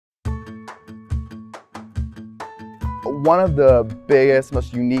one of the biggest,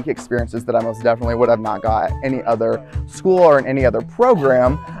 most unique experiences that I most definitely would have not got at any other school or in any other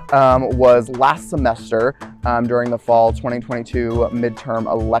program was last semester during the fall 2022 midterm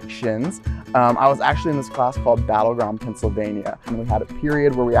elections. I was actually in this class called Battleground Pennsylvania, and we had a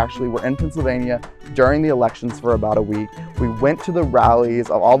period where we actually were in Pennsylvania during the elections for about a week. We went to the rallies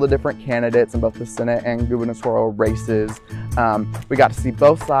of all the different candidates in both the Senate and gubernatorial races. We got to see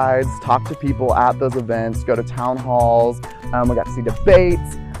both sides, talk to people at those events, go to town halls, we got to see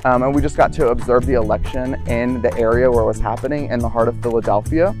debates, and we just got to observe the election in the area where it was happening in the heart of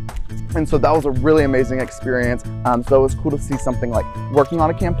Philadelphia. And so that was a really amazing experience. So it was cool to see something like working on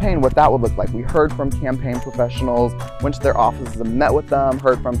a campaign, what that would look like. We heard from campaign professionals, went to their offices and met with them,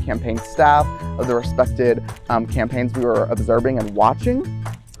 heard from campaign staff of the respected campaigns we were observing and watching.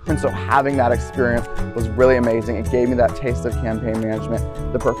 And so having that experience was really amazing. It gave me that taste of campaign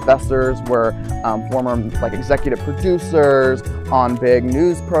management. The professors were former executive producers on big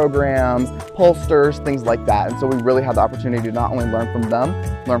news programs, pollsters, things like that. And so we really had the opportunity to not only learn from them,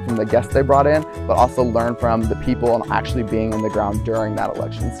 learn from the guests they brought in, but also learn from the people and actually being in the ground during that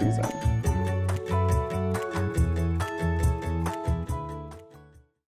election season.